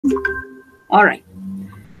All right.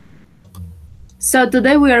 So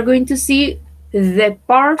today we are going to see the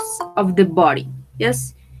parts of the body.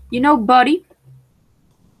 Yes, you know body.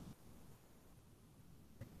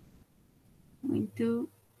 I'm going to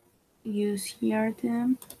use here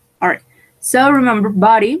them. All right. So remember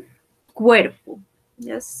body, cuerpo.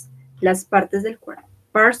 Yes, las partes del cuerpo,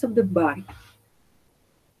 parts of the body.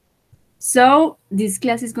 So this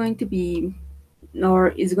class is going to be, or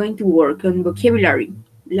is going to work on vocabulary.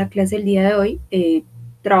 La clase del día de hoy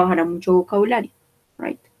trabajará mucho vocabulario,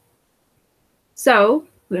 right? So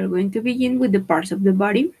we're going to begin with the parts of the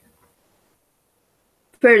body.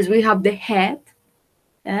 First, we have the head.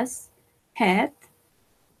 Yes, head,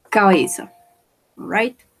 cabeza. All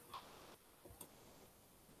right.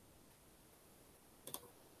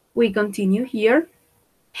 We continue here.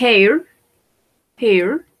 Hair,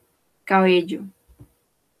 cabello.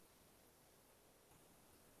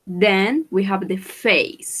 Then we have the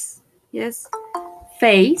face. Yes,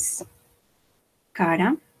 face,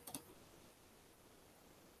 cara.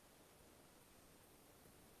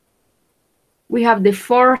 We have the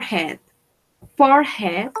forehead.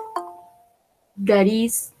 Forehead, that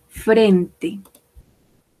is frente.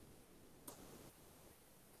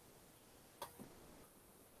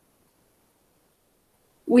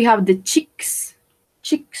 We have the cheeks.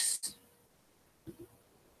 Cheeks,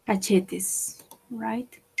 cachetes,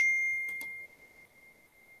 right?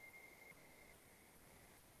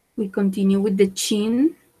 We continue with the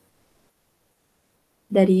chin,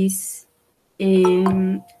 that is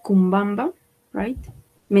cumbamba, right?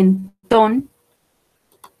 Mentón,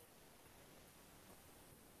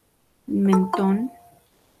 mentón.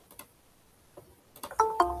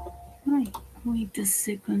 Wait a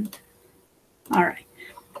second. All right.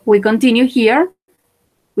 We continue here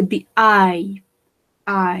with the eye.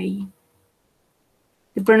 Eye.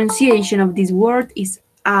 The pronunciation of this word is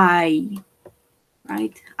eye,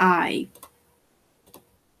 right? Eye.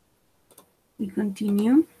 We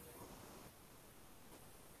continue.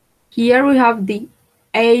 Here we have the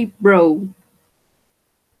eyebrow,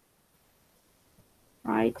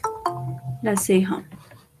 right? La ceja.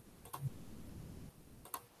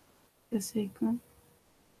 A second.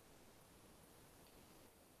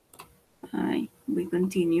 We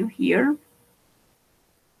continue here.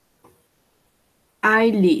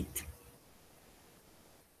 Eyelid.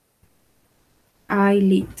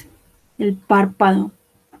 Eyelid. El párpado.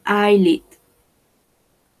 Eyelid.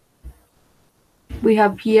 We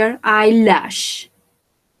have here eyelash.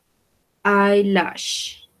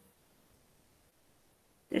 Eyelash.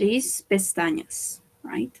 That is pestañas,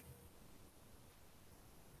 right?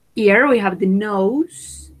 Here we have the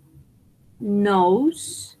nose.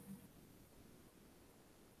 Nose.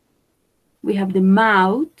 We have the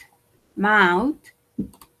mouth. Mouth.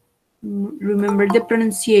 Remember the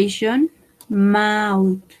pronunciation.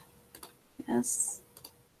 Mouth. Yes.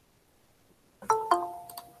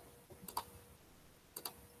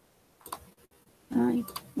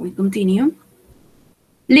 We continue.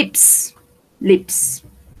 Lips. Lips.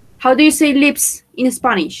 How do you say lips in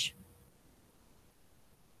Spanish?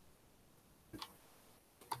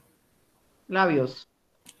 Labios.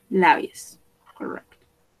 Labios. Correct.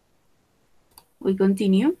 We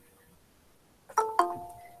continue.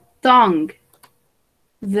 Tongue.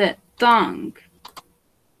 The tongue.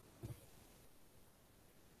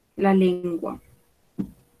 La lengua.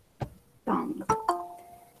 Tongue.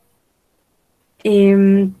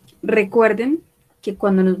 Recuerden que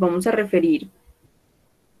cuando nos vamos a referir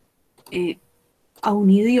a un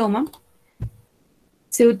idioma,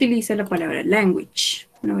 se utiliza la palabra language.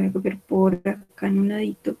 Lo voy a copiar por acá en un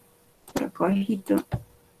ladito, por acá abajito.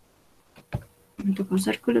 Me toca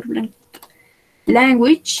usar color blanquito.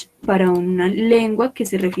 Language, para una lengua que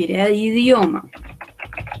se refiere a idioma.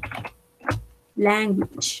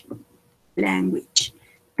 Language. Language.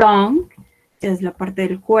 Tongue es la parte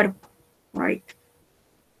del cuerpo, right?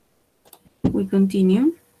 We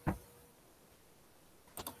continue.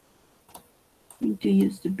 Going to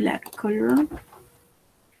use the black color.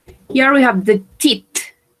 Here we have the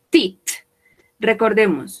teeth. Teeth.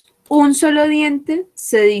 Recordemos, un solo diente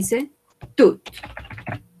se dice tooth.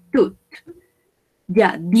 Tooth.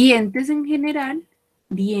 Ya, dientes en general,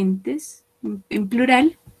 dientes en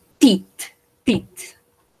plural, teeth. Teeth.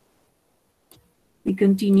 We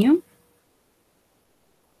continue.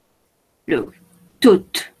 Look,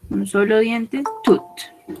 tooth. Un solo diente, tooth.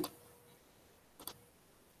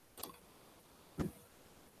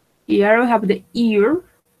 Here we have the ear.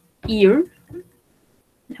 Ear.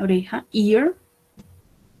 La oreja, ear.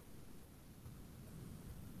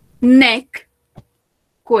 Neck.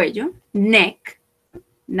 Cuello. Neck.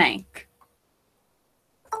 Neck.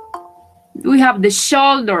 We have the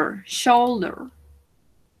shoulder, shoulder,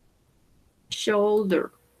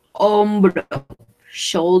 shoulder, hombro,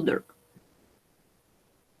 shoulder.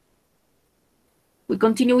 We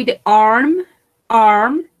continue with the arm,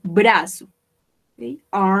 arm, brazo. Okay?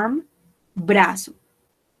 Arm, brazo.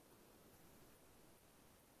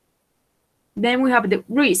 Then we have the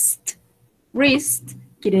wrist. Wrist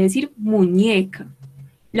quiere decir muñeca.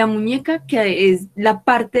 La muñeca que es la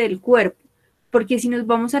parte del cuerpo. Porque si nos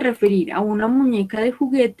vamos a referir a una muñeca de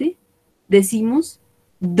juguete, decimos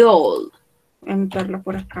doll. Voy a anotarla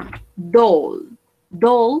por acá. Doll.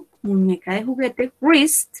 Doll, muñeca de juguete.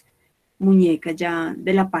 Wrist, muñeca ya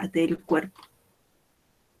de la parte del cuerpo.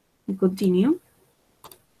 Y continue.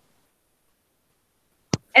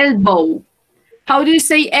 Elbow. How do you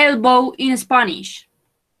say elbow in Spanish?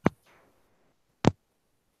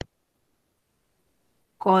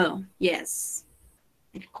 Codo, yes.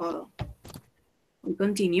 El codo. We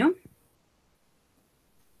continue.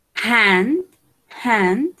 Hand,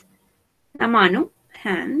 hand. La mano,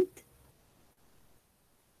 hand.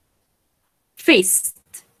 Fist,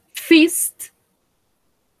 fist.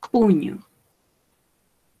 Puño.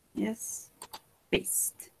 Yes,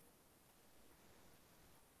 fist.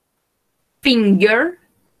 Finger,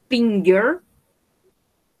 finger,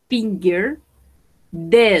 finger,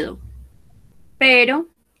 dedo, pero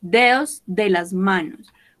dedos de las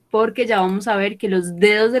manos, porque ya vamos a ver que los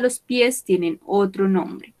dedos de los pies tienen otro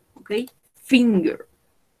nombre, ¿ok? Finger.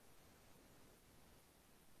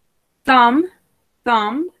 Thumb,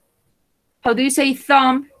 thumb. How do you say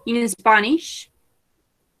thumb in Spanish?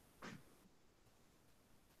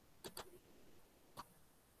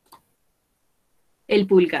 El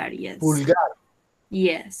pulgar, yes. Pulgar.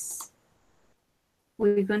 Yes.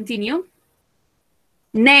 We continue.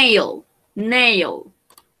 Nail, nail.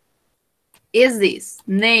 Is this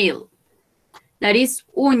nail? That is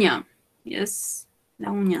uña. Yes,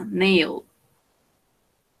 la uña, nail.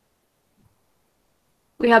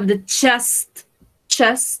 We have the chest,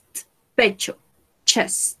 chest, pecho,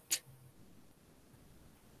 chest.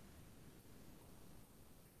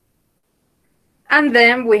 And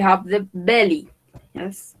then we have the belly.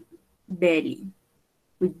 Yes, belly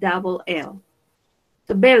with double L.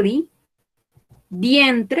 So belly,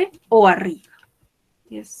 vientre o arriba.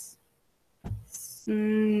 Yes. Es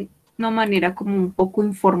una manera como un poco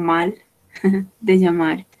informal de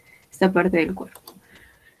llamar esta parte del cuerpo.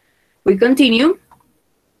 We continue.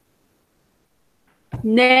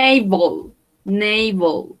 Navel,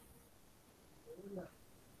 navel.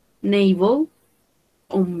 Navel,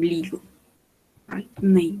 ombligo. Right?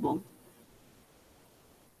 Navel.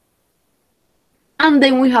 And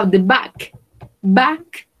then we have the back.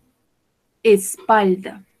 Back,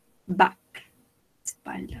 espalda. Back,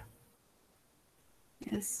 espalda.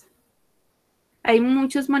 Yes. Hay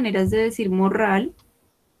muchas maneras de decir morral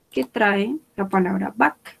que trae la palabra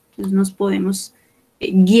back. Entonces nos podemos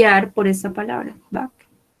guiar por esta palabra, back.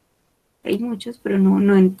 Hay muchas, pero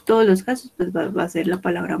no en todos los casos pues va a ser la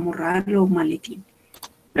palabra morral o maletín.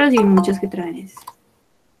 Pero sí hay muchas que traen eso.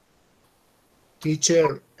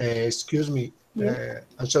 Teacher, excuse me, Yeah.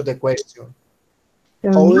 answer the question.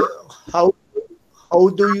 How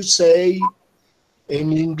do you say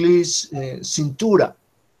in English cintura?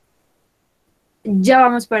 Ya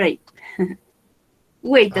vamos para ahí.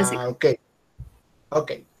 Wait a second. Okay.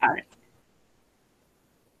 Okay. All right.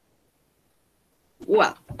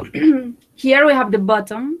 Well, here we have the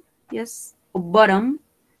bottom. Yes, or bottom.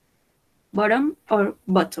 Bottom or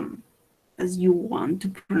bottom, as you want to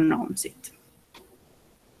pronounce it.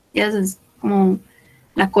 Yes, es como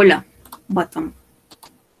la cola, bottom.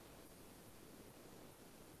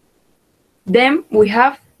 Then we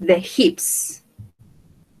have the hips.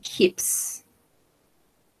 Hips.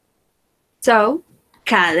 So,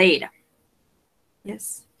 cadera.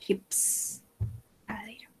 Yes, hips.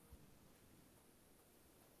 Cadera.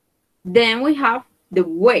 Then we have the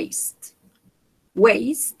waist.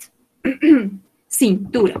 Waist.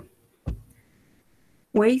 Cintura.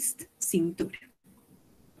 Waist, cintura.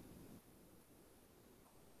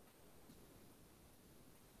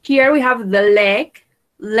 Here we have the leg.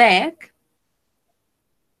 Leg.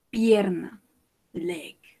 Pierna.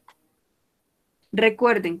 Leg.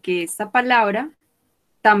 Recuerden que esta palabra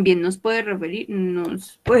también nos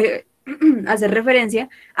puede hacer referencia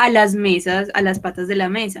a las mesas, a las patas de la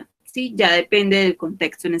mesa. Sí, ya depende del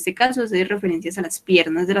contexto. En este caso hace referencias a las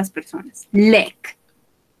piernas de las personas. Leg.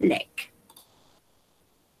 Leg.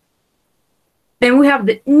 Then we have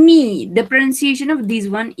the knee. The pronunciation of this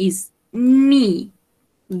one is knee.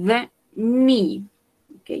 The knee.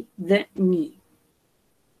 Okay, the knee.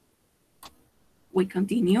 We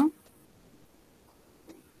continue.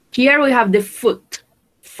 Here we have the foot.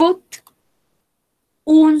 Foot,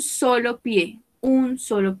 un solo pie. Un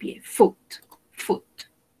solo pie. Foot. Foot.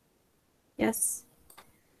 Yes.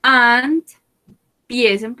 And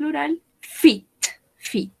pies en plural, feet.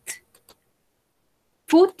 Feet.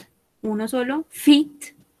 Foot, uno solo.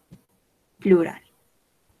 Feet, plural.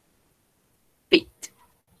 Feet.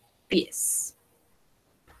 Pies.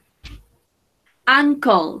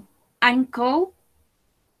 Ankle. Ankle,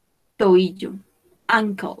 tobillo.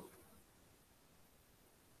 Ankle.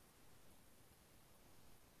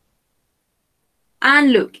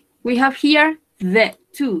 And look, we have here the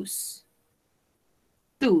toes.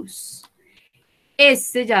 Toes.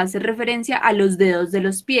 Este ya hace referencia a los dedos de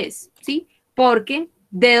los pies, ¿sí? Porque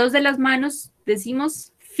dedos de las manos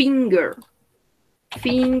decimos finger.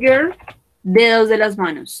 Finger, dedos de las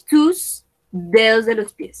manos. Toes, dedos de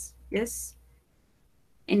los pies. Yes.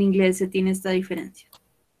 En inglés se tiene esta diferencia.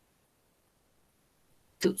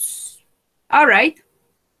 Toes. All right.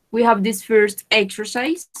 We have this first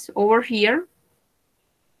exercise over here.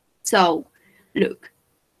 So, look.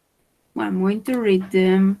 I'm going to read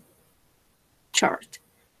the chart.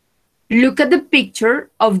 Look at the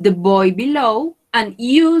picture of the boy below and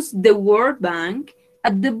use the word bank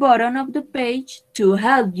at the bottom of the page to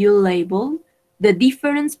help you label the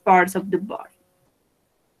different parts of the body.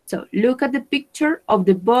 So, look at the picture of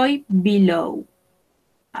the boy below.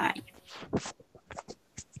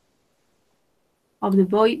 Of the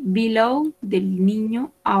boy below, del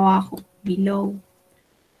niño abajo, below.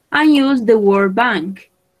 And use the word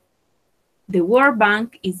bank. The word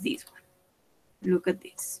bank is this one. Look at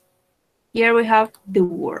this. Here we have the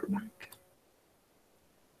word bank.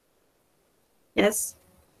 Yes.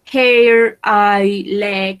 Hair, eye,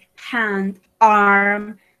 leg, hand,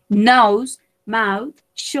 arm, nose, mouth,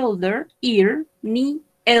 shoulder, ear, knee,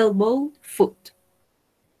 elbow, foot.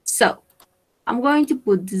 So, I'm going to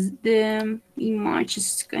put the image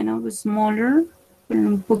is kind of smaller,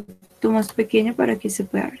 un poquito más pequeño para que se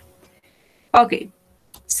pueda ver. Okay,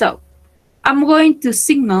 so I'm going to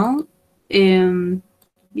signal, you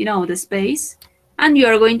know, the space, and you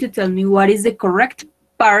are going to tell me what is the correct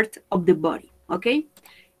part of the body, okay?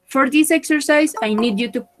 For this exercise, I need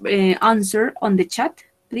you to answer on the chat,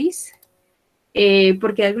 please.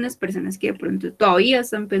 Porque hay algunas personas que de pronto todavía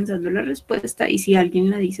están pensando la respuesta y si alguien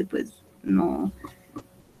la dice, pues no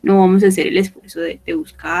vamos a hacer el esfuerzo de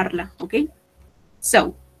buscarla, ¿ok?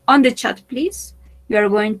 So, on the chat, please, you are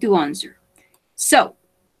going to answer. So,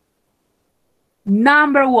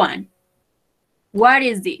 number 1, what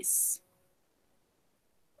is this?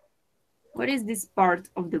 What is this part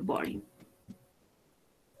of the body?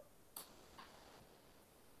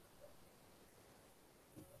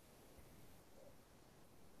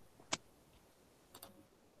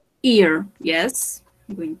 Ear, yes.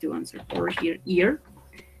 I'm going to answer over here, ear.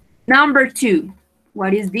 Number 2,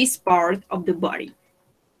 what is this part of the body?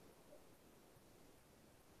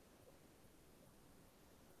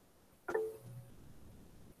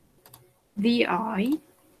 The eye.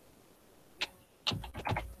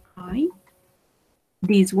 Eye.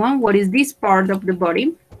 This one, what is this part of the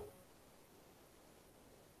body?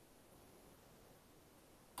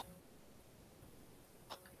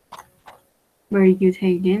 Very good,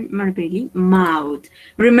 Hayden. Marbelli. Mouth.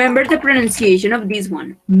 Remember the pronunciation of this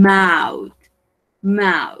one. Mouth.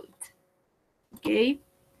 Mouth. Okay.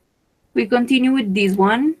 We continue with this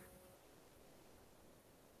one.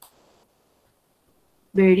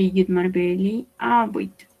 Very good, Marbelli.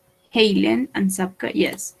 Wait. Helen and Sapka.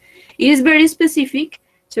 Yes. It is very specific.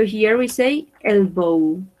 So here we say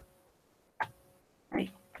elbow.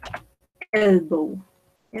 Right. Elbow.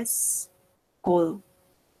 Yes. Cold.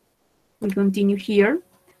 We continue here.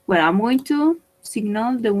 Well, I'm going to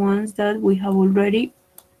signal the ones that we have already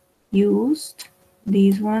used.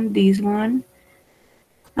 This one,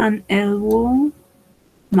 and elbow,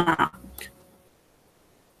 mouth.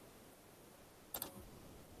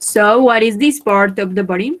 So what is this part of the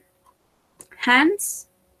body? Hands.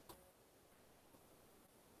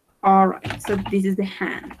 All right, so this is the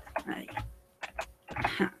hand. Right.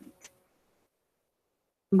 Hand.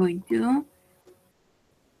 I'm going to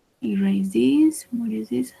erase this. What is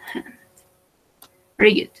this? Hand.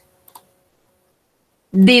 Very good.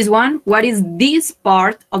 This one, what is this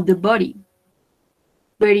part of the body?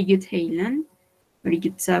 Very good, Helen. Very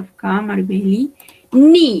good, Safka, Marbelli.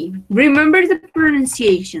 Knee. Remember the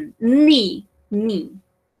pronunciation. Knee. Knee.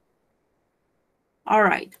 All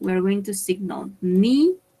right, we're going to signal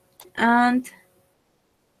knee and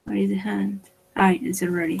what is the hand? It's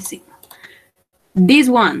already signal. This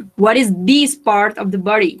one, what is this part of the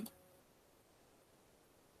body?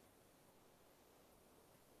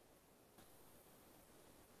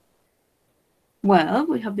 Well,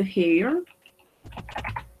 we have the hair.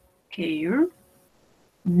 Hair.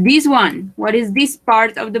 This one, what is this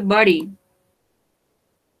part of the body?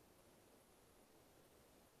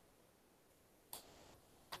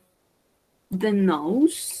 The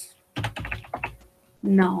nose.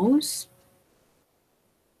 Nose.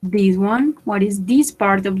 This one, what is this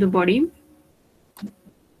part of the body?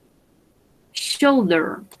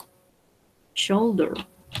 Shoulder. Shoulder.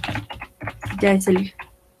 Ya es el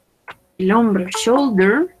hombro,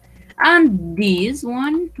 shoulder. And this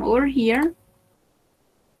one over here,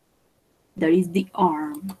 that is the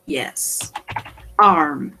arm. Yes,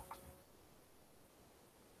 arm.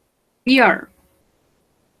 Here.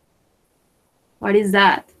 What is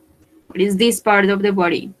that? What is this part of the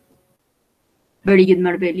body? Very good,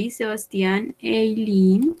 Marbeli, Sebastián,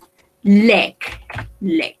 Eileen. Leg.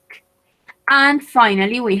 Leg. And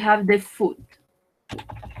finally, we have the foot.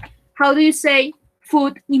 How do you say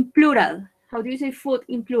foot in plural? How do you say foot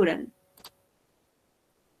in plural?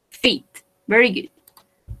 Feet. Very good.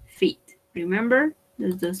 Feet. Remember,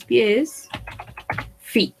 los dos pies.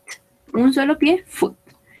 Feet. Un solo pie, foot.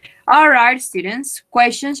 All right, students.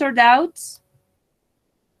 Questions or doubts?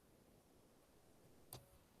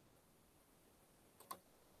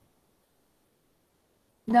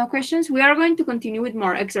 No questions? We are going to continue with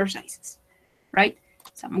more exercises, right?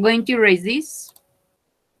 So I'm going to erase this.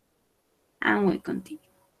 And we continue.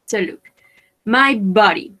 So look, my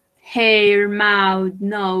body, hair, mouth,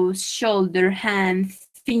 nose, shoulder, hand,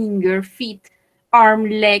 finger, feet, arm,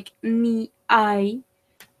 leg, knee, eye,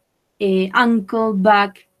 ankle,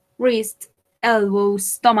 back, wrist, elbow,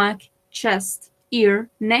 stomach, chest, ear,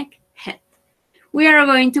 neck, head. We are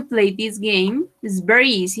going to play this game. It's very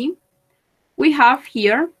easy. We have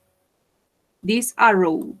here this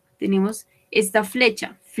arrow. Tenemos esta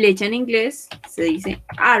flecha. Flecha en inglés se dice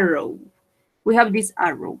arrow. We have this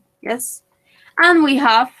arrow, yes? And we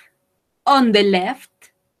have on the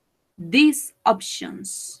left these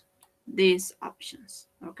options,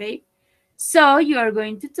 okay? So you are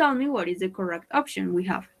going to tell me what is the correct option. We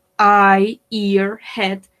have eye, ear,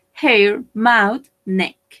 head, hair, mouth,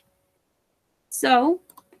 neck. So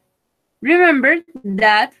remember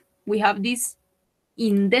that we have this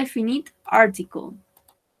indefinite article.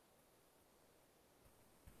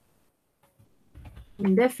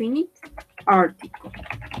 Indefinite article.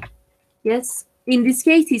 Yes, in this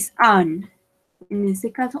case is an. En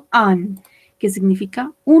este caso, an, que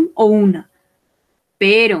significa un o una.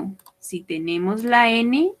 Pero si tenemos la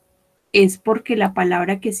N, es porque la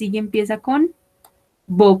palabra que sigue empieza con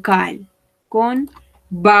vocal, con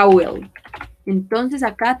vowel. Entonces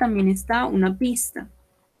acá también está una pista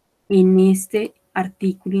en este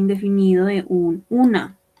artículo indefinido de un,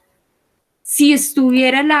 una. Si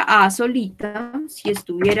estuviera la A solita,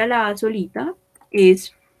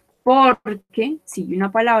 es porque sigue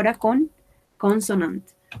una palabra con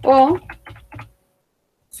consonante o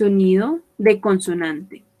sonido de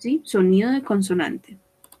consonante, ¿sí? Sonido de consonante.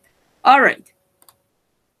 All right.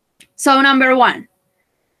 So number one,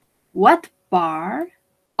 what part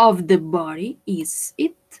of the body is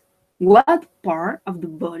it? What part of the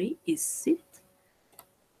body is it?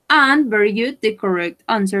 And very good, the correct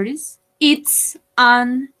answer is it's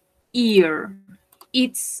an ear.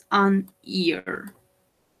 It's an ear.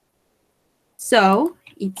 So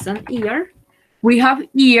it's an ear. We have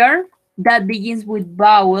ear that begins with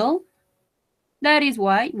vowel. That is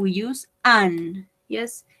why we use an.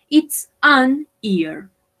 Yes, it's an ear.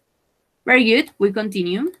 Very good, we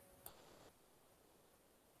continue.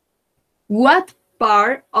 What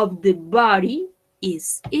part of the body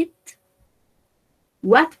is it?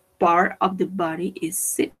 What part of the body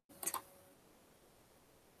is it?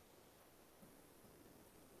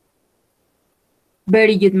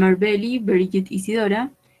 Very good, Marbeli. Very good, Isidora.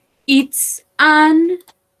 It's an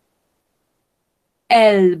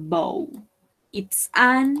elbow. It's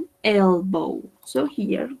an elbow. So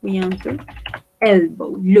here we answer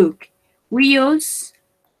elbow. Look, we use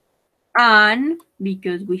an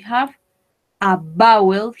because we have a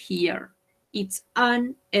vowel here. It's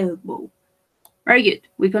an elbow. Very good.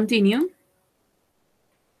 We continue.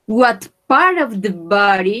 What part of the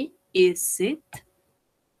body is it?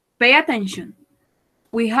 Pay attention.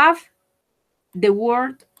 We have the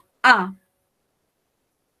word a.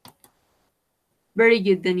 Very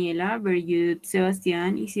good, Daniela. Very good,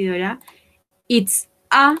 Sebastián, Isidora. It's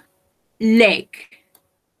a leg.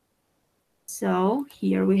 So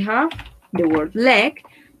here we have the word leg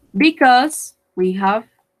because we have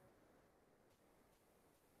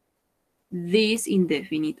this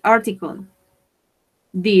indefinite article.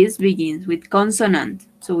 This begins with consonant,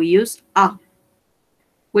 so we use a.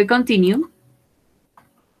 We continue.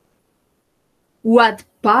 What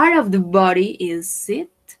part of the body is it?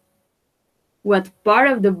 What part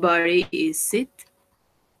of the body is it?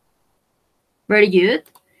 Very good.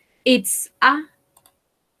 It's a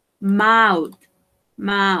mouth.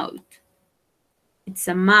 Mouth. It's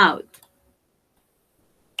a mouth.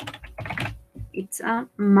 It's a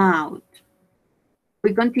mouth.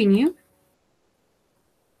 We continue.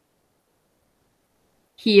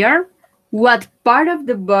 Here, what part of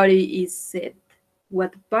the body is it?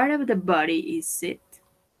 What part of the body is it?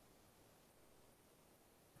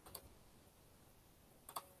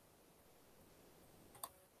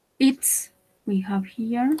 We have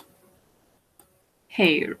here,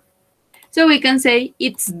 hair. So we can say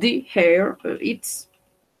it's the hair, or it's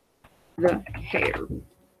the hair.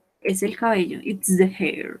 Es el cabello, it's the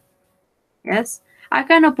hair. Yes.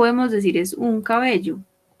 Acá no podemos decir es un cabello,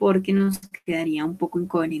 porque nos quedaría un poco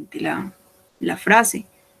incoherente la frase.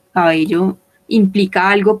 Cabello implica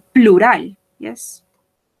algo plural. Yes.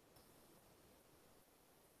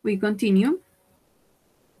 We continue.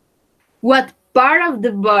 What part of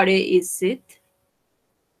the body is it?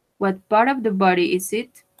 What part of the body is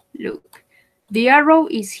it? Look, the arrow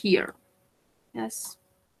is here. Yes.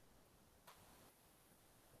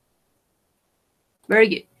 Very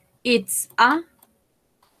good. It's a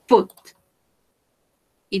foot.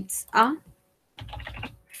 It's a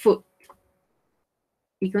foot.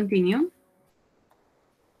 We continue.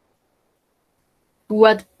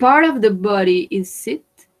 What part of the body is it?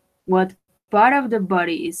 What part of the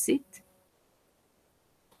body is it?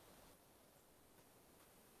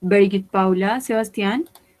 Very good, Paula. Sebastián.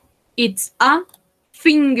 It's a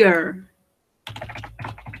finger.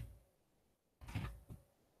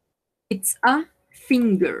 It's a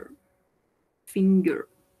finger. Finger.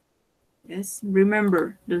 Yes,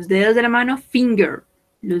 remember, los dedos de la mano, finger.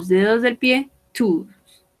 Los dedos del pie, toes.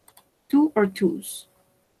 Two or toes.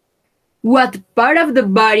 What part of the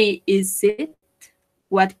body is it?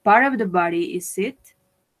 What part of the body is it?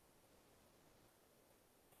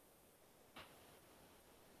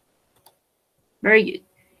 Very good.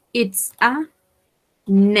 It's a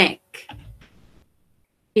neck.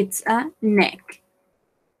 It's a neck.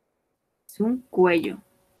 Es un cuello.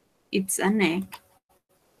 It's a neck.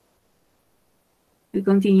 We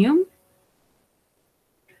continue.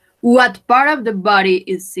 What part of the body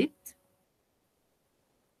is it?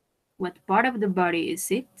 What part of the body is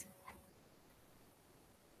it?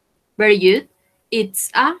 Very good. It's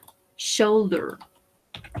a shoulder.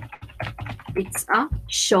 It's a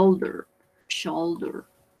shoulder. Shoulder.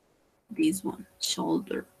 This one,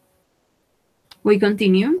 shoulder. We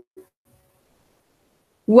continue.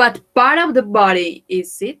 What part of the body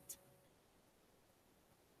is it?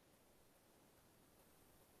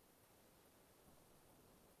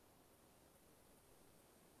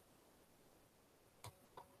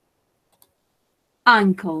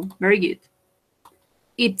 Ankle. Very good.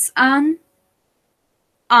 It's an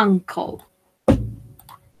ankle.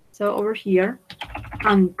 So over here,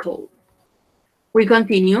 ankle. We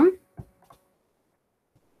continue.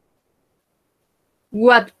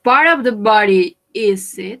 What part of the body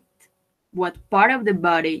is it? What part of the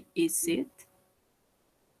body is it?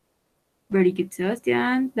 Very good,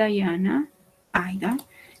 Sebastian, Diana, Aida.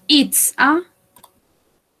 It's a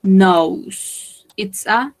nose. It's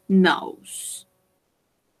a nose.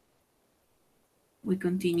 We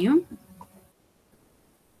continue.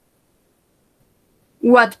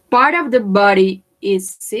 What part of the body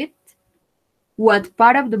is it? What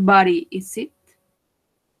part of the body is it?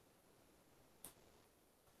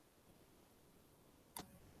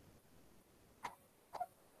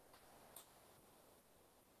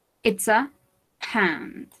 It's a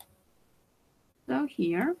hand. So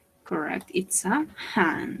here, correct, it's a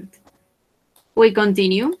hand. We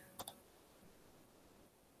continue.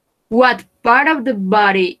 What part of the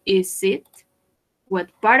body is it? What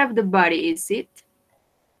part of the body is it?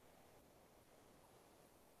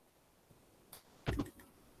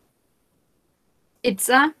 It's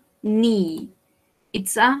a knee.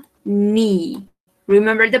 It's a knee.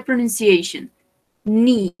 Remember the pronunciation.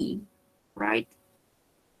 Knee, right?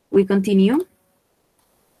 We continue.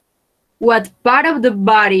 What part of the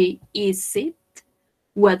body is it?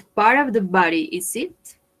 What part of the body is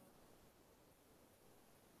it?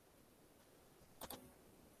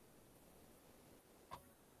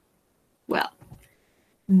 Well,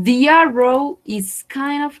 the arrow is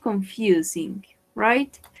kind of confusing,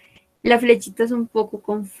 right? La flechita es un poco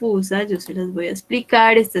confusa, yo se las voy a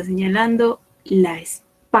explicar. Está señalando la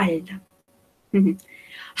espalda.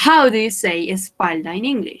 How do you say espalda in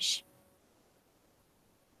English?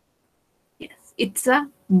 Yes, it's a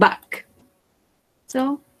back.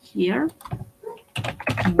 So here,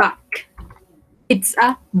 back. It's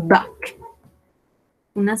a back.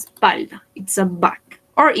 Una espalda. It's a back.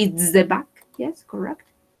 Or it's the back. Yes, correct.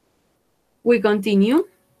 We continue.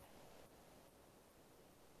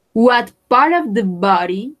 What part of the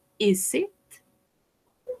body is it?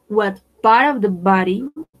 What part of the body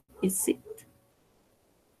is it?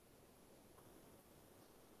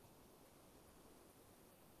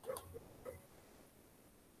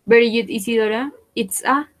 Very good, Isidora. It's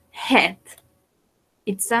a head.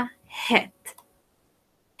 It's a head.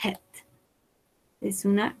 Head. Es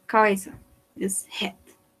una cabeza. It's head.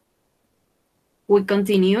 We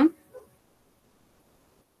continue.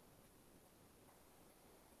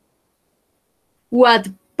 What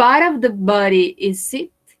part of the body is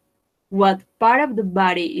it? What part of the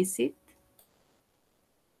body is it?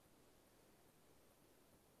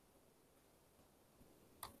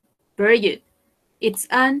 Very good. It's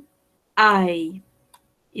an eye.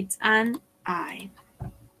 It's an eye.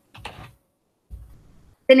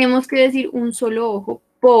 Tenemos que decir un solo ojo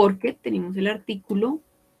porque tenemos el artículo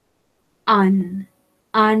an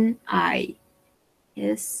eye.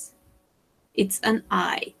 Yes, it's an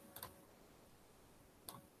eye.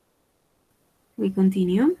 We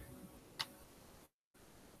continue.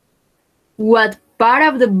 What part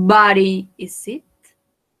of the body is it?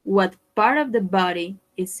 What part of the body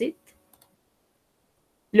is it?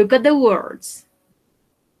 Look at the words.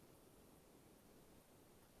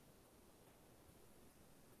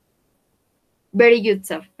 Very good,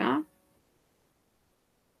 Safka.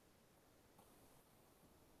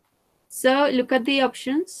 So look at the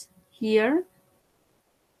options here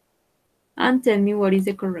and tell me what is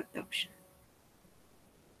the correct option.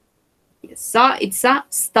 Yes, so it's a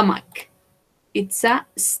stomach. It's a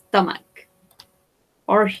stomach.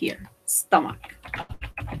 Or here, stomach.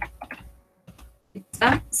 It's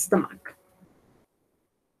a stomach.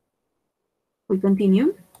 We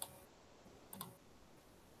continue.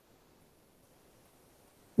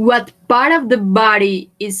 What part of the body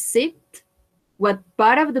is it? What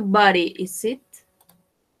part of the body is it?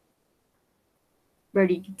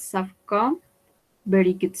 Very good, Safka.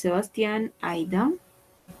 Very good, Sebastian. Aida.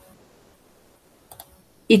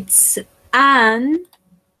 It's an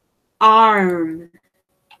arm.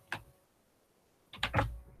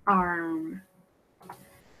 Arm.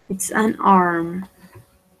 It's an arm.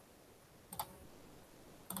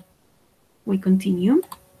 We continue.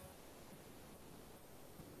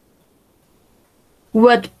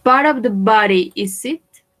 What part of the body is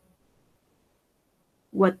it?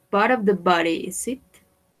 What part of the body is it?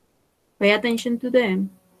 Pay attention to the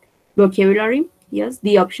vocabulary. Yes,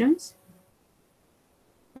 the options.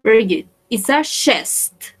 Very good. It's a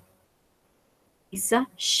chest. It's a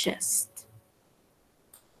chest.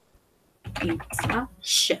 It's a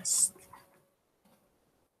chest.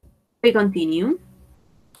 We continue.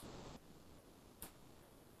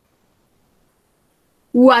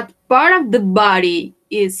 What part of the body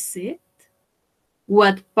is it?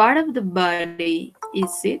 What part of the body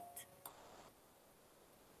is it?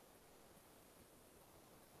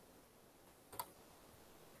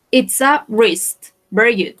 It's a wrist.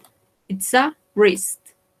 Very good. It's a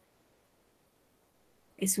wrist.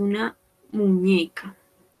 Es una muñeca.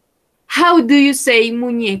 How do you say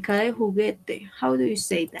muñeca de juguete? How do you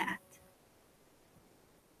say that?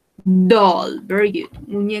 Doll. Very good.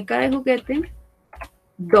 Muñeca de juguete.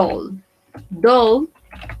 Doll. Doll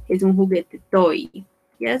es un juguete. Toy.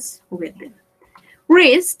 Yes, juguete.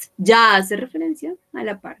 Wrist ya hace referencia a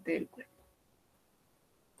la parte del cuerpo.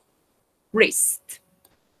 Wrist.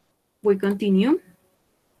 We continue.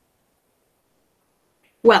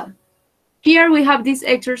 Well, here we have this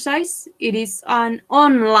exercise. It is an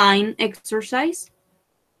online exercise.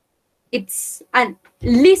 It's a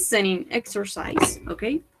listening exercise,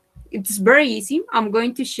 okay? It's very easy. I'm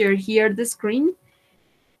going to share here the screen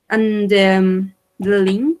and the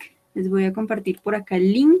link. Les voy a compartir por acá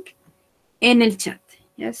el link en el chat.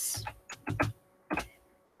 Yes.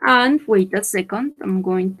 And wait a second. I'm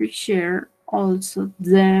going to share also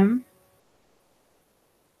the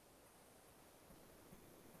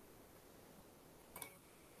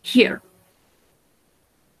here.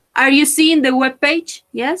 Are you seeing the web page?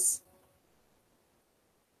 Yes.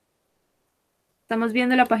 ¿Estamos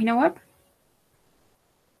viendo la página web?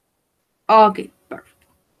 Okay, perfect.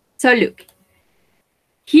 So look,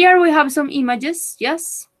 here we have some images,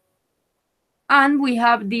 yes. And we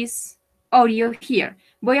have this audio here.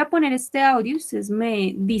 Voy a poner este audio. Ustedes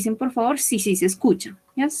me dicen, por favor, si sí se escucha.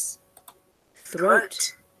 Yes.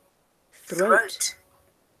 Throat. Throat.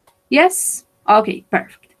 Yes. Okay,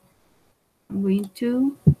 perfect. I'm going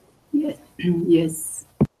to... Yes. Yes.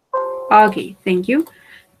 Ok, thank you.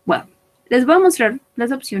 Well, les voy a mostrar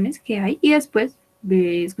las opciones que hay y después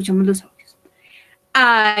Escuchamos los audios.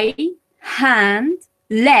 Eye, hand,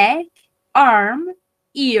 leg, arm,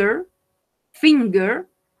 ear, finger,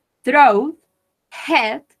 throat,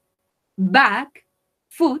 head, back,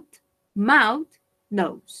 foot, mouth,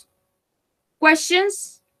 nose.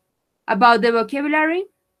 Questions about the vocabulary?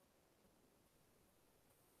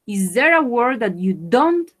 Is there a word that you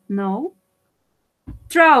don't know?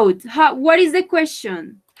 Throat. What is the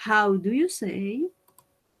question? How do you say?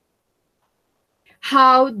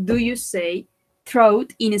 How do you say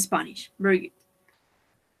throat in Spanish? Very good.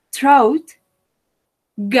 Throat,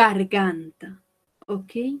 garganta.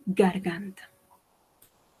 Okay, garganta.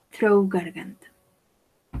 Throat, garganta.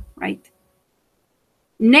 Right.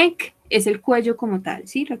 Neck es el cuello como tal,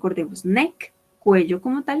 ¿sí? Recordemos, neck, cuello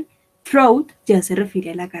como tal. Throat ya se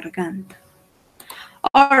refiere a la garganta.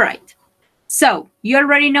 All right. So, you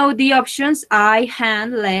already know the options: eye,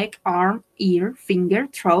 hand, leg, arm, ear, finger,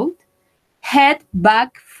 throat, head,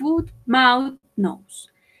 back, foot, mouth, nose.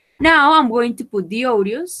 Now, I'm going to put the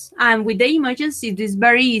audios, and with the images, it is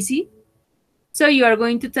very easy. So, you are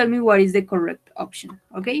going to tell me what is the correct option.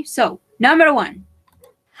 Okay, so, number 1.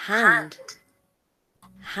 Hand.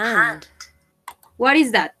 Hand. What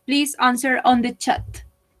is that? Please answer on the chat.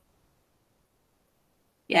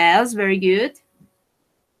 Yes, very good.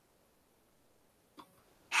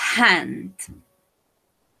 Hand.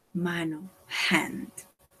 Mano, hand.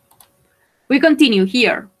 We continue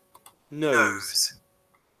here. Nose.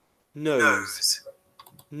 Nose.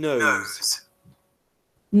 Nose.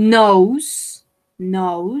 Nose.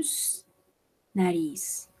 Nose.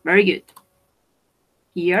 Nariz. Very good.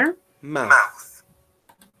 Here. Mouth.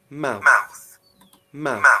 Mouth.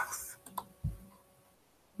 Mouth.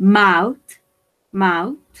 Mouth.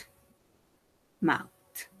 Mouth. Mouth.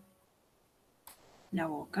 La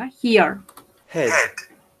boca. Here. Head.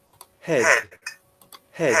 Head.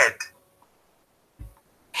 Head.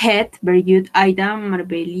 Head. Very good. Aida,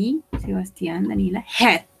 Marbeli, Sebastián, Daniela.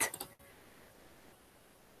 Head.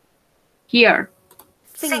 Here.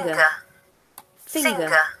 Finger. Finger.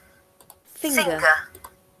 Finger.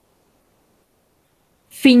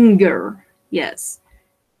 Finger. Yes.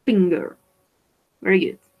 Finger. Very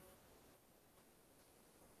good.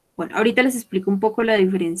 Bueno, ahorita les explico un poco la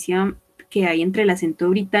diferencia que hay entre el acento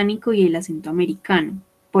británico y el acento americano.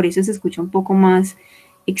 Por eso se escucha un poco más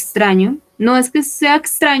extraño. No es que sea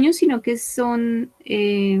extraño, sino que son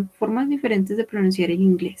formas diferentes de pronunciar el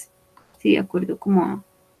inglés. Sí, de acuerdo como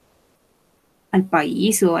al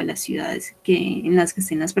país o a las ciudades en las que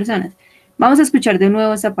estén las personas. Vamos a escuchar de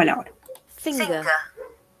nuevo esa palabra. Finger.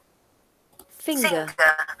 Finger.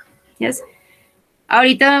 Yes.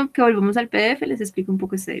 Ahorita que volvamos al PDF les explico un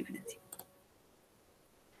poco esta diferencia.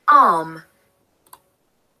 Arm.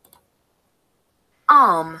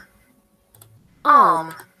 Arm.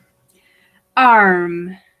 Arm.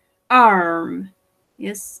 Arm. Arm.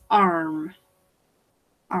 Yes, arm.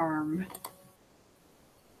 Arm.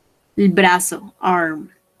 El brazo, arm.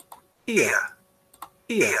 Ear.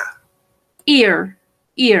 Ear. Ear.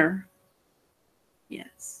 Ear.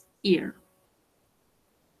 Yes, ear.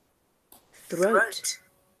 Throat.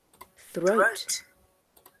 Throat.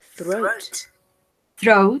 Throat.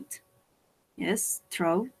 Throat. Yes,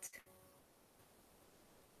 throat.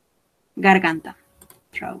 Garganta.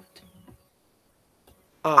 Throat.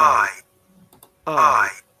 Eye. Eye.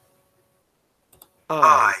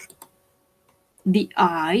 Eye. The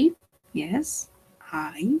eye. Yes,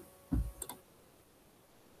 eye.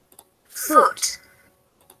 Foot.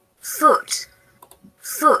 Foot.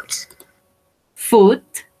 Foot.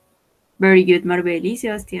 Foot. Very good, Marbeli,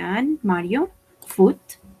 Sebastián, Mario.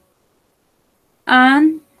 Foot.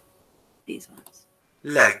 And these ones.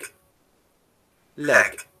 Leg.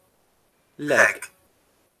 Leg. Leg.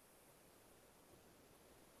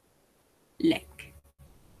 Leg.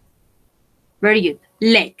 Very good.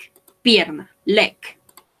 Leg. Pierna. Leg.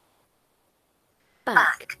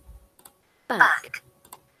 Back. Back.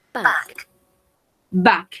 Back.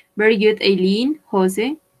 Back. Very good, Aileen,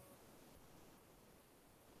 Jose.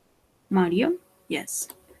 Mario. Yes.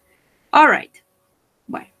 All right.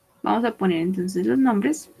 Bueno, vamos a poner entonces los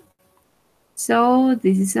nombres. So,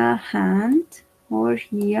 this is a hand over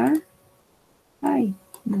here. Ay,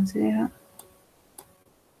 no se deja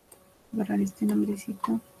borrar este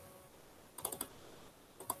nombrecito.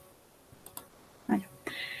 Vale.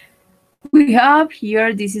 We have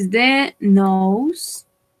here, this is the nose.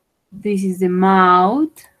 This is the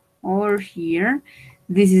mouth over here.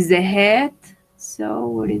 This is the head. So,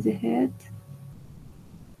 what is the head?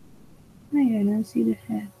 I don't see the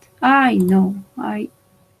head. I know, I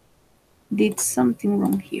did something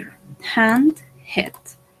wrong here. Hand, head.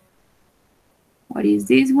 What is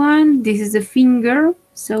this one? This is the finger.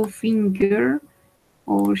 So finger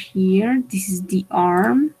over here. This is the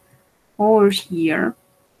arm over here.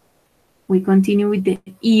 We continue with the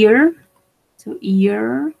ear. So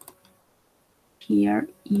ear, here,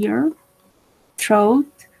 ear,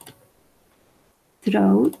 throat,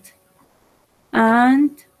 throat.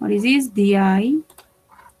 And what is this? The eye.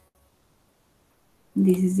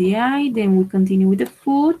 This is the eye. Then we continue with the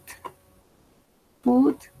foot,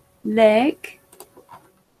 foot, leg,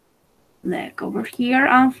 leg over here,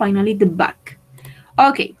 and finally the back.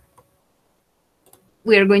 Okay.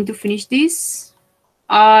 We are going to finish this.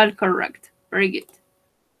 All correct. Very good.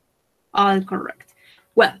 All correct.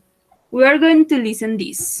 Well, we are going to listen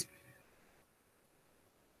this.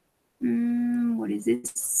 What is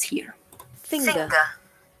this here? Finger.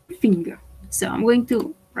 Finger. So I'm going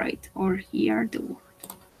to write over here the word.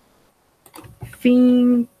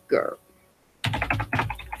 Finger.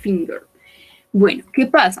 Finger. Bueno, ¿qué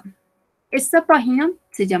pasa? Esta página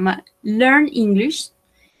se llama Learn English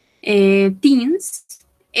Teens.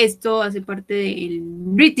 Esto hace parte del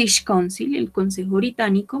British Council, el Consejo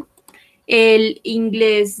Británico. El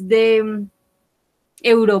inglés de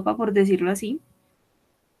Europa, por decirlo así,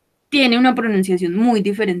 tiene una pronunciación muy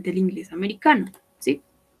diferente al inglés americano, ¿sí?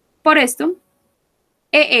 Por esto,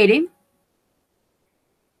 ER,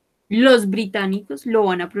 los británicos lo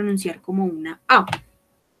van a pronunciar como una A.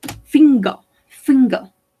 Finger,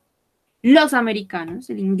 finger. Los americanos,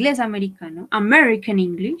 el inglés americano, American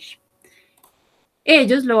English,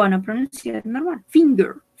 ellos lo van a pronunciar normal.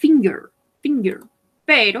 Finger, finger, finger.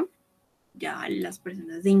 Pero ya las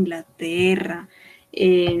personas de Inglaterra,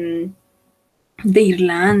 de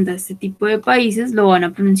Irlanda, este tipo de países, lo van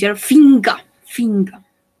a pronunciar finger, finger,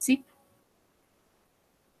 ¿sí?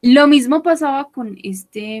 Lo mismo pasaba con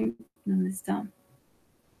este, ¿dónde está?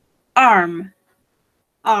 Arm,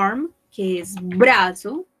 arm, que es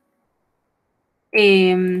brazo.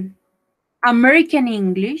 American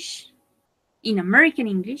English, in American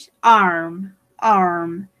English, arm,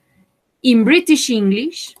 arm. In British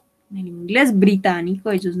English, en el inglés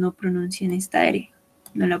británico, ellos no pronuncian esta R.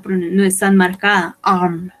 No es tan marcada.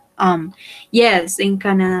 Arm, arm. Yes, en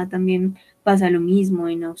Canadá también pasa lo mismo.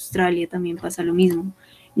 En Australia también pasa lo mismo.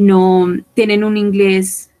 No tienen un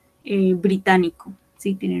inglés británico.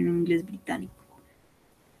 Sí, tienen un inglés británico.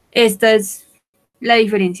 Esta es la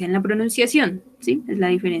diferencia en la pronunciación. Sí, es la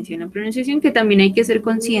diferencia en la pronunciación que también hay que ser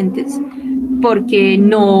conscientes porque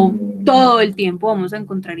no todo el tiempo vamos a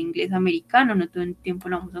encontrar inglés americano, no todo el tiempo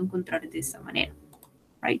lo vamos a encontrar de esta manera.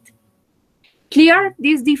 Right? Clear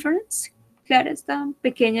this difference? ¿Clara esta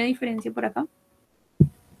pequeña diferencia por acá?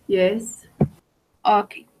 Yes.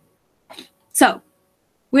 Okay. So,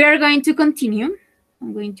 we are going to continue.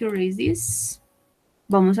 I'm going to erase this.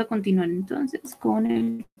 Vamos a continuar entonces con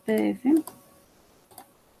el PDF.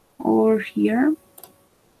 Over here.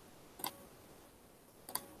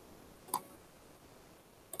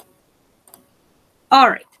 All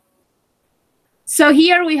right. So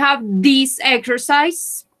here we have this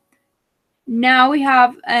exercise. Now we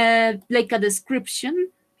have like a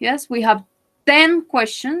description. Yes, we have 10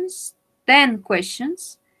 questions, 10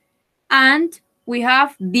 questions. And we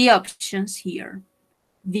have the options here.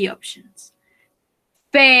 The options.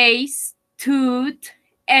 Face, tooth,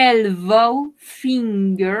 elbow,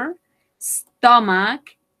 finger,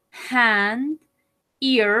 stomach, hand,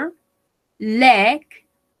 ear, leg,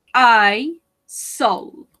 eye,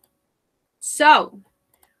 soul. So,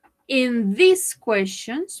 in these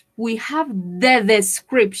questions, we have the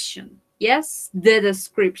description. Yes, the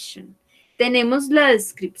description. Tenemos la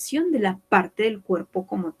descripción de la parte del cuerpo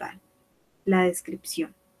como tal. La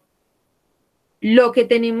descripción. Lo que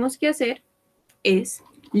tenemos que hacer es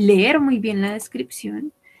leer muy bien la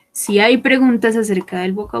descripción. Si hay preguntas acerca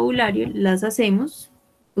del vocabulario, las hacemos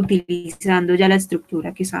utilizando ya la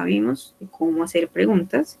estructura que sabemos de cómo hacer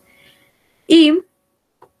preguntas. Y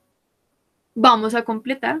vamos a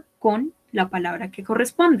completar con la palabra que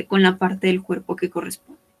corresponde, con la parte del cuerpo que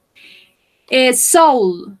corresponde.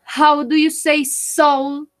 Soul. How do you say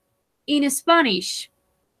soul in Spanish?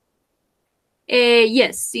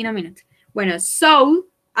 Yes, in a minute. Bueno, soul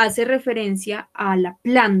hace referencia a la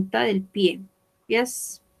planta del pie.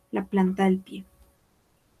 Yes, la planta del pie.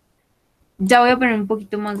 Ya voy a poner un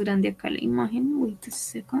poquito más grande acá la imagen. Wait a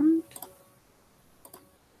second.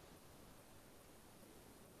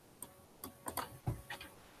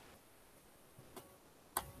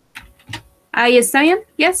 Ahí está bien.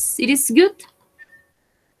 Yes, it is good.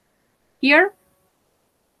 Here.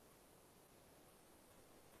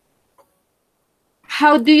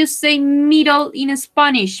 How do you say middle in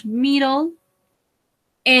Spanish? Middle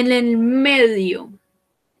en el medio.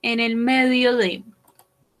 en el medio de.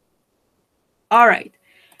 All right.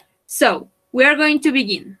 So, we are going to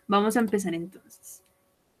begin. Vamos a empezar entonces.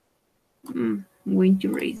 I'm going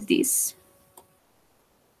to erase this.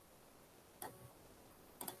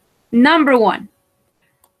 Number 1.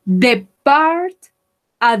 The part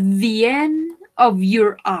at the end of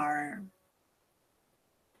your arm.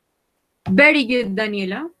 Very good,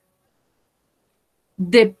 Daniela.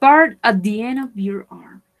 The part at the end of your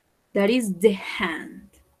arm. That is the hand.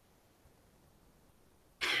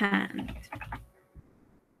 Hand.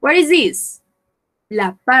 What is this?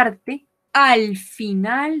 La parte al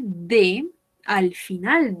final de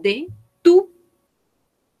tu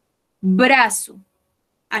brazo.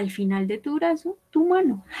 Al final de tu brazo, tu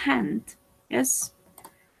mano. Hand. Yes.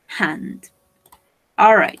 Hand.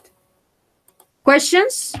 All right.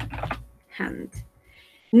 Questions? Hand.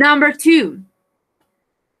 Number 2.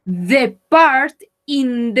 The part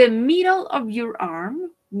in the middle of your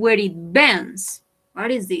arm where it bends. What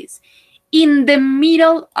is this? In the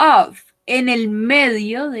middle of. En el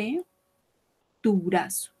medio de tu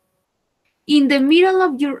brazo. In the middle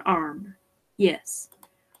of your arm. Yes.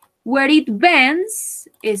 Where it bends,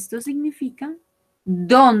 esto significa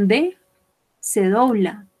donde se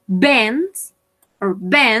dobla. Bends or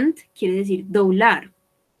bend quiere decir doblar.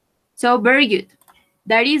 So very good.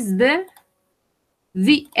 That is the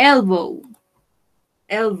elbow.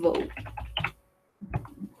 Elbow.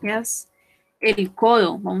 Yes. El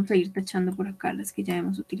codo. Vamos a ir tachando por acá las que ya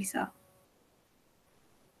hemos utilizado.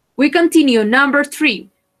 We continue. Number 3.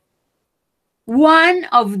 One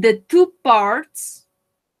of the two parts.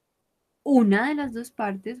 Una de las dos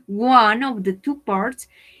partes. One of the two parts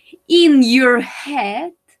in your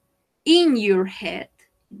head. In your head.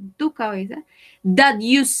 En tu cabeza. That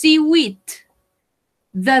you see with.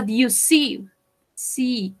 That you see.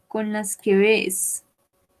 Sí, con las que ves.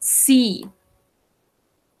 Sí.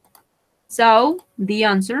 So, the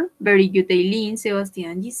answer. Very good, Aileen,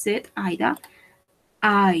 Sebastián, Gisette, Aida.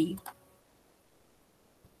 Eye.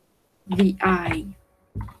 The eye.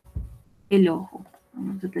 El ojo.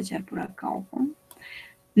 Vamos a tachar por acá, ojo.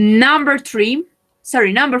 Number 4.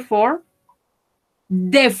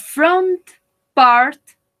 The front part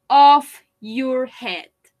of your head.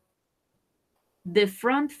 The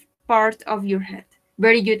front part of your head.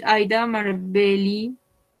 Very good, Aida, Marbeli,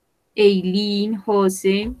 Aileen,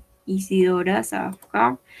 Jose, Isidora,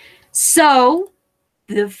 Safka. So,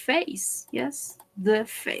 the face, yes, the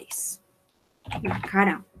face. La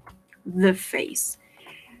cara, the face.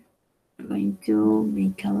 I'm going to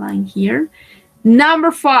make a line here.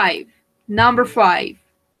 Number 5.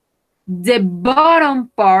 The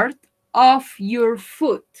bottom part of your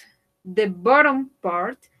foot. The bottom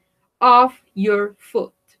part of your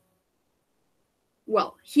foot.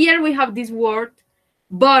 Well, here we have this word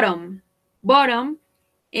bottom. Bottom,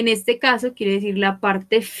 en este caso, quiere decir la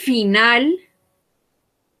parte final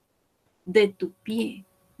de tu pie.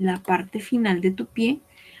 La parte final de tu pie.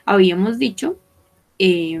 Habíamos dicho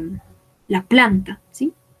la planta,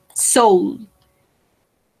 ¿sí? Sole.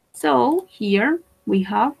 So, here we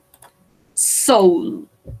have sole.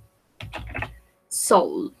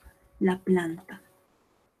 Sole, la planta.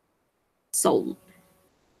 Sole.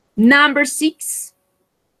 Number 6.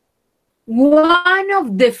 One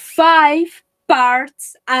of the 5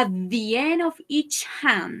 parts at the end of each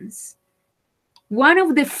hand. One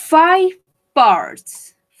of the 5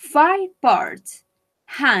 parts. 5 parts.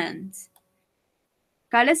 Hands.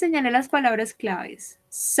 Acá les señalé las palabras claves.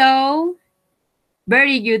 So,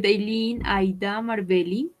 very good, Aileen, Aida,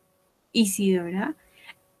 Marbeli, Isidora.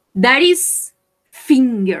 That is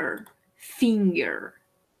finger. Finger.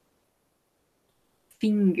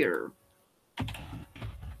 Finger.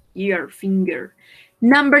 Your finger.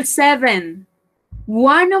 Number 7.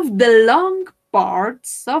 One of the long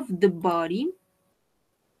parts of the body.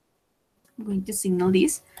 I'm going to signal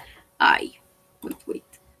this. Wait.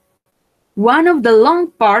 One of the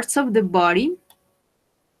long parts of the body.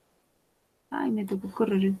 Ay, me tocó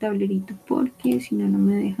correr el tablerito porque si no, no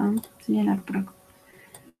me dejan señalar por acá.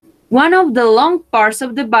 One of the long parts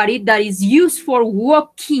of the body that is used for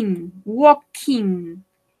walking. Walking.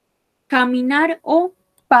 Caminar o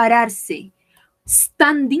pararse.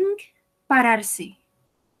 Standing, pararse.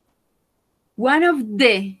 One of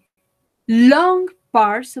the long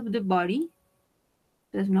parts of the body.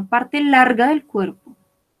 Es una parte larga del cuerpo.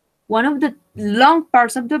 One of the long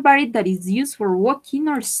parts of the body that is used for walking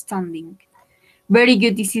or standing. Very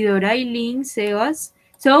good, Isidora, Aileen, Sebas.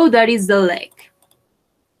 So that is the leg.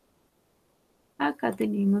 Acá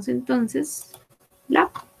tenemos entonces la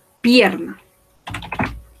pierna.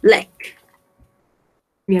 Leg.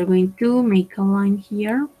 We are going to make a line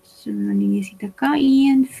here. Una linecita acá y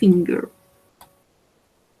en finger.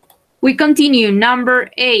 We continue. Number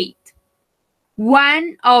 8.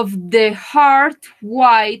 One of the hard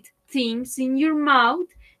white things in your mouth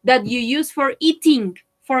that you use for eating.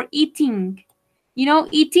 For eating. You know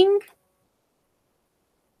eating?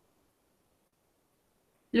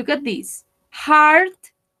 Look at this. Hard,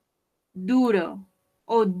 duro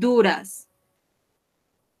o duras.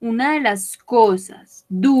 Una de las cosas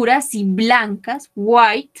duras y blancas,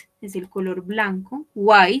 white, es el color blanco,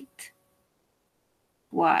 white,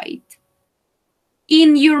 white.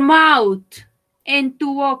 In your mouth, en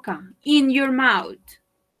tu boca, in your mouth.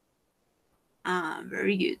 Ah,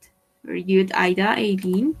 very good. Very good, Aida,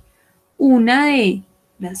 Eileen. Una de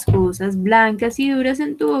las cosas blancas y duras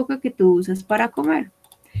en tu boca que tú usas para comer.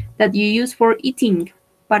 That you use for eating.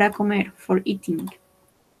 Para comer, for eating.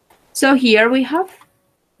 So here we have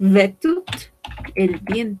vetut, el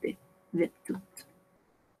diente, vetut.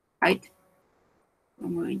 Right?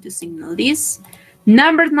 I'm going to signal this.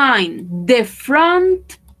 Number 9, the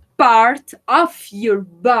front part of your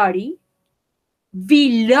body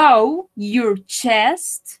below your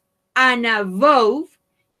chest and above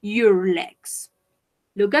your legs.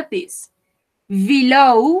 Look at this.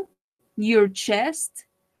 Below your chest,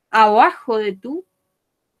 abajo de tu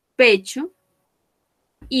pecho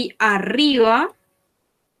y arriba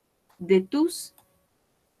de tus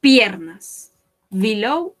piernas.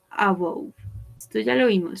 Below, above. Esto ya lo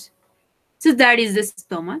vimos. So that is the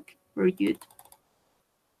stomach. Very good.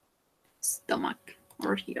 Stomach,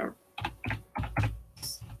 or here.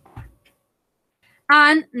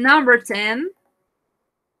 And number 10,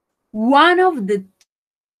 one of the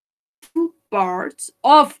two parts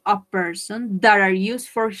of a person that are used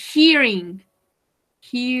for hearing.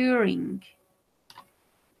 Hearing.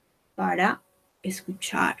 Para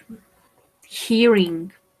escuchar.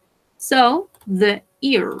 Hearing. So, the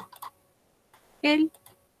ear. El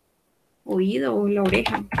oído o la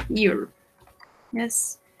oreja. Ear.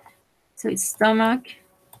 Yes. So it's stomach,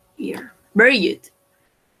 ear. Very good.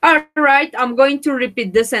 All right, I'm going to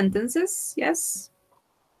repeat the sentences. Yes.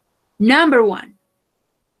 Number 1,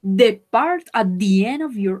 the part at the end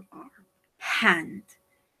of your arm, hand.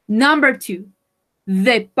 Number 2,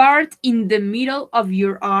 the part in the middle of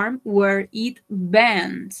your arm where it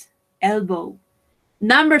bends, elbow.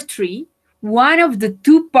 Number 3, one of the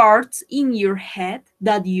two parts in your head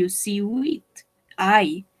that you see with,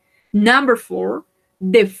 eye. Number 4,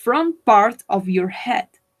 the front part of your head,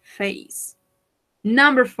 face.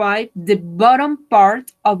 Number 5, the bottom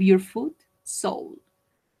part of your foot, sole.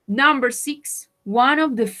 Number 6, one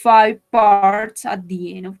of the 5 parts at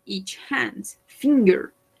the end of each hand,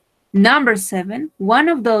 finger. Number 7, one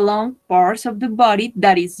of the long parts of the body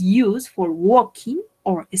that is used for walking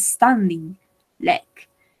or standing, leg.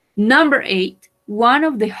 Number 8, one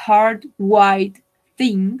of the hard white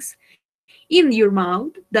things in your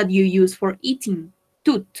mouth that you use for eating,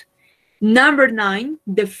 tooth. Number 9,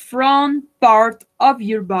 the front part of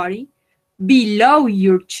your body below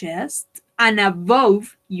your chest and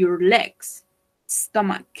above your legs,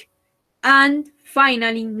 stomach. And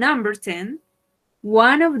finally, number 10,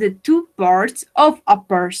 one of the two parts of a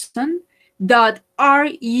person that are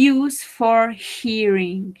used for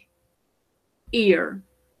hearing, ear.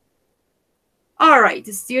 All right,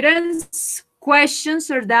 students,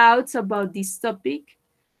 questions or doubts about this topic?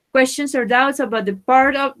 Questions or doubts about the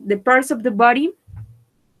parts of the body?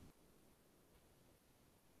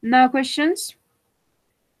 No questions?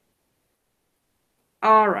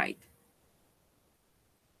 All right.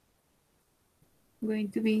 I'm going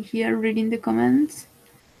to be here reading the comments.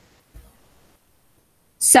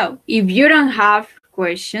 So, if you don't have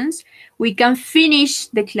questions, we can finish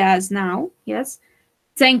the class now. Yes.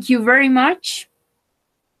 Thank you very much.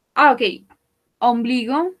 Okay.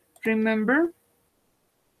 Ombligo, remember?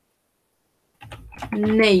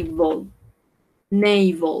 Navel,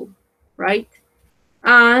 navel, right?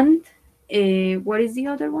 And what is the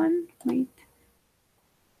other one? Wait.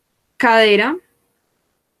 Cadera,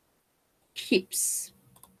 hips,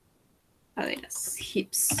 caderas,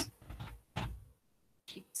 hips,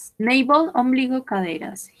 hips. Navel, ombligo,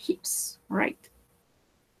 caderas, hips, right?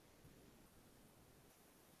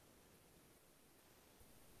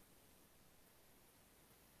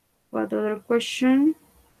 What other question?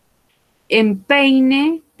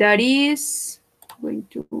 Empeine, that is, I'm going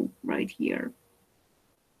to write here.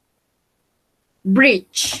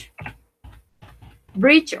 Bridge.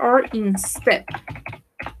 Bridge or instep.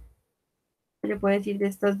 Se le puede decir de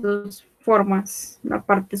estas dos formas, la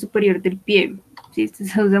parte superior del pie. Sí, esto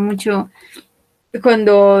se usa mucho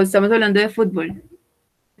cuando estamos hablando de fútbol.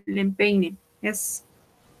 El empeine. Yes.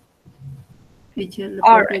 Teacher, ¿le All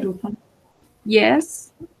puedo right. pedir un favor?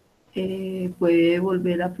 Yes. ¿Puede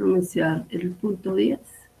volver a pronunciar el punto 10?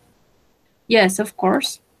 Yes, of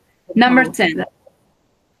course. Number favor. 10.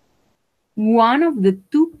 One of the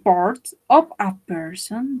two parts of a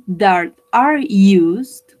person that are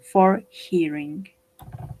used for hearing.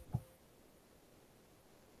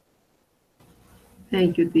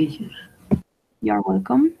 Thank you, teacher. You're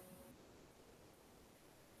welcome.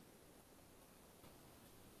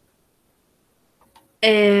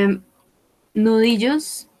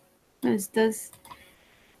 Nudillos. Estas.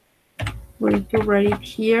 Going to write it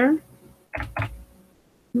here.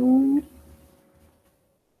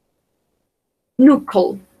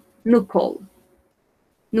 Knuckle. Knuckle.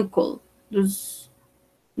 Knuckle. Los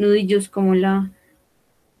nudillos como la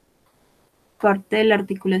parte de la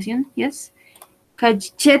articulación. Yes.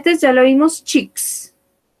 Cachetes, ya lo vimos. Cheeks.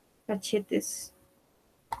 Cachetes.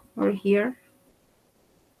 Over here.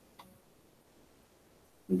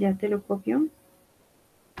 Ya te lo copio.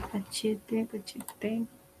 Cachete, cachete.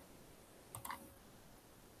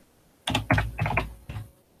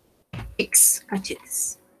 Cheeks,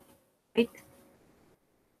 cachetes. Right?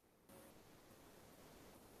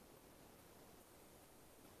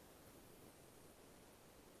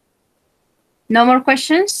 No more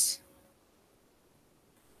questions?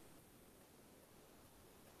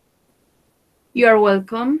 You are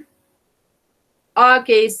welcome.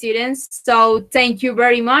 Okay, students, so thank you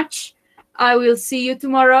very much. I will see you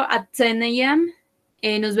tomorrow at 10 a.m.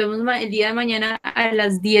 Nos vemos el día de mañana a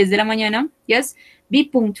las 10 de la mañana. Yes, be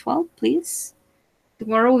punctual, please.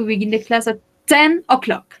 Tomorrow we begin the class at 10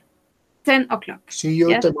 o'clock. 10 o'clock. See you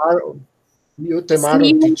Yes. tomorrow. See you tomorrow, See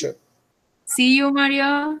you. teacher. See you,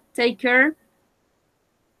 Mario. Take care.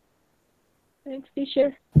 Thanks,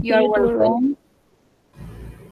 teacher. You are See you tomorrow. welcome.